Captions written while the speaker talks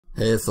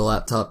Hey, it's the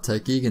Laptop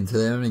Tech Geek, and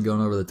today I'm going to be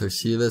going over the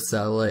Toshiba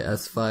Satellite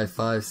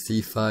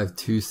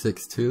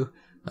S55-C5262.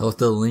 I left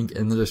a link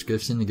in the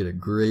description to get a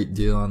great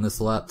deal on this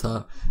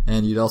laptop,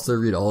 and you'd also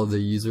read all of the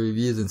user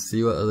reviews and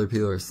see what other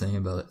people are saying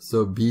about it,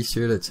 so be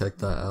sure to check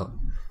that out.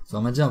 So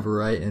I'm going to jump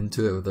right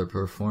into it with the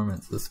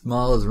performance. This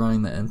model is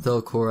running the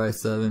Intel Core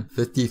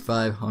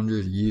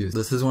i7-5500U.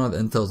 This is one of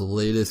Intel's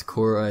latest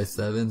Core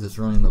i7s. It's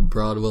running the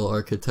Broadwell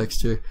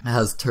architecture. It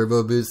has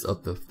turbo boost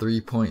up to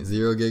 3.0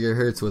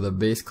 GHz with a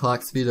base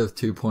clock speed of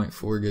 2.4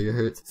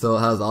 GHz. So it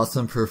has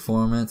awesome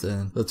performance,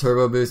 and the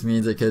turbo boost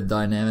means it could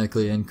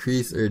dynamically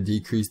increase or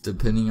decrease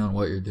depending on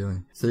what you're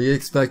doing. So you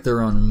expect to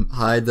run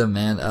high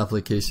demand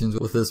applications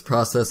with this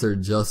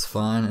processor just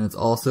fine, and it's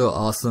also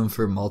awesome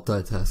for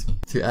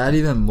multitasking. To add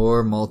even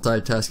more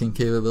multitasking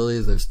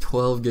capabilities, there's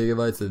 12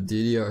 GB of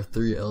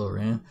DDR3L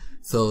RAM,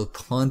 so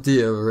plenty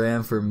of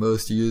RAM for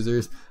most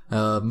users.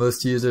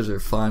 Most users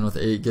are fine with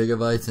 8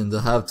 GB, and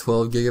to have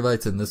 12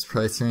 GB in this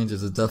price range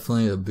is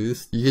definitely a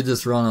boost. You could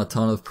just run a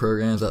ton of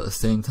programs at the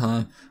same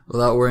time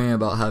without worrying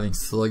about having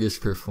sluggish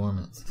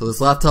performance. So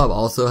this laptop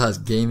also has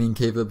gaming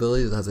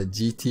capabilities. It has a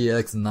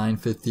GTX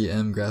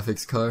 950M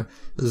graphics card.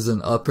 This is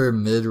an upper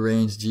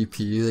mid-range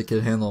GPU that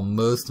can handle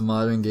most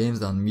modern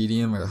games on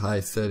medium or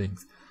high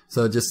settings.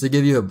 So just to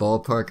give you a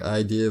ballpark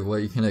idea of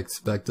what you can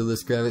expect of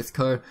this graphics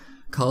card,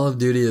 Call of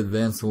Duty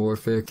Advanced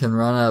Warfare can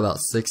run at about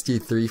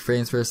 63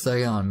 frames per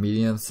second on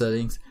medium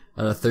settings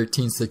at a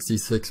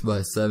 1366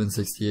 by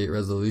 768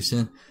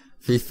 resolution.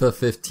 FIFA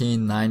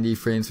 15 90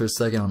 frames per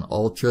second on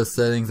ultra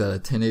settings at a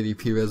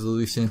 1080p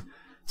resolution.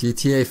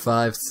 GTA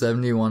 5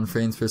 71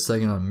 frames per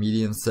second on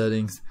medium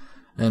settings.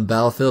 And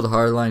Battlefield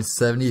Hardline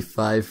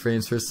 75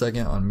 frames per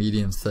second on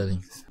medium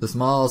settings. This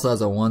model also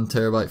has a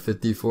 1TB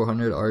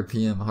 5400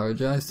 RPM hard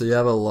drive, so you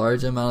have a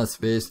large amount of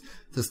space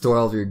to store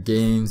all of your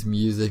games,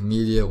 music,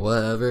 media,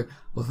 whatever,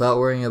 without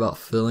worrying about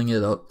filling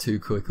it up too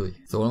quickly.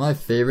 So one of my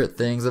favorite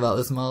things about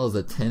this model is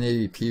the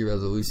 1080p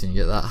resolution. You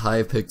get that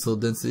high pixel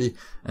density,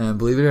 and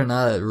believe it or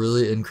not, it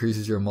really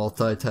increases your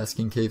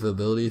multitasking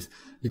capabilities,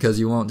 because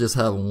you won't just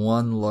have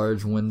one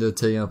large window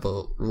taking up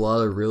a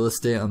lot of real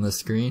estate on the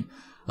screen.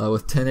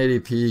 With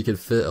 1080p, you can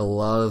fit a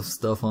lot of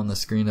stuff on the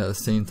screen at the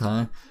same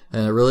time,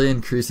 and it really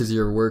increases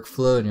your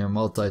workflow and your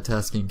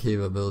multitasking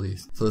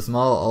capabilities. So this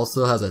model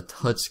also has a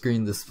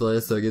touchscreen display,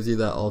 so it gives you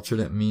that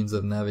alternate means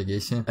of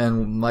navigation,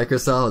 and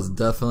Microsoft has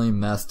definitely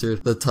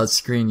mastered the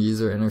touchscreen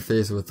user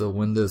interface with the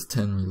Windows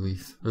 10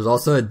 release. There's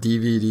also a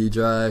DVD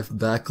drive,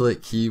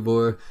 backlit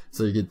keyboard,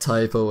 so you could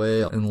type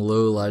away in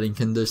low lighting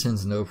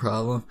conditions, no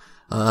problem.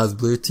 Has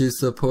Bluetooth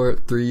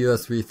support, 3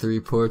 USB 3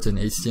 ports, and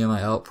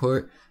HDMI out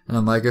port, and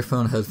a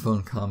microphone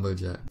headphone combo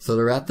jack. So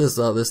to wrap this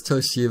up, this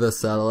Toshiba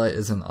Satellite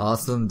is an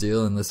awesome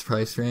deal in this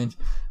price range.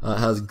 It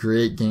has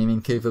great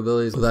gaming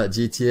capabilities with that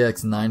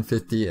GTX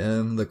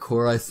 950M, the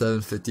Core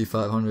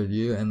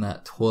i7-5500U, and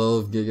that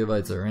 12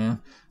 GB of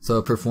RAM.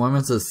 So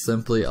performance is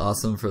simply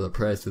awesome for the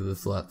price of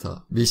this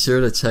laptop. Be sure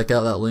to check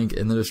out that link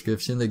in the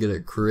description to get a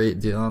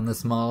great deal on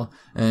this model,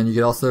 and you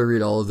can also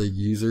read all of the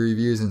user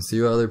reviews and see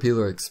what other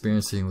people are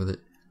experiencing with it.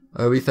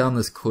 I hope you found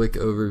this quick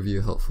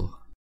overview helpful.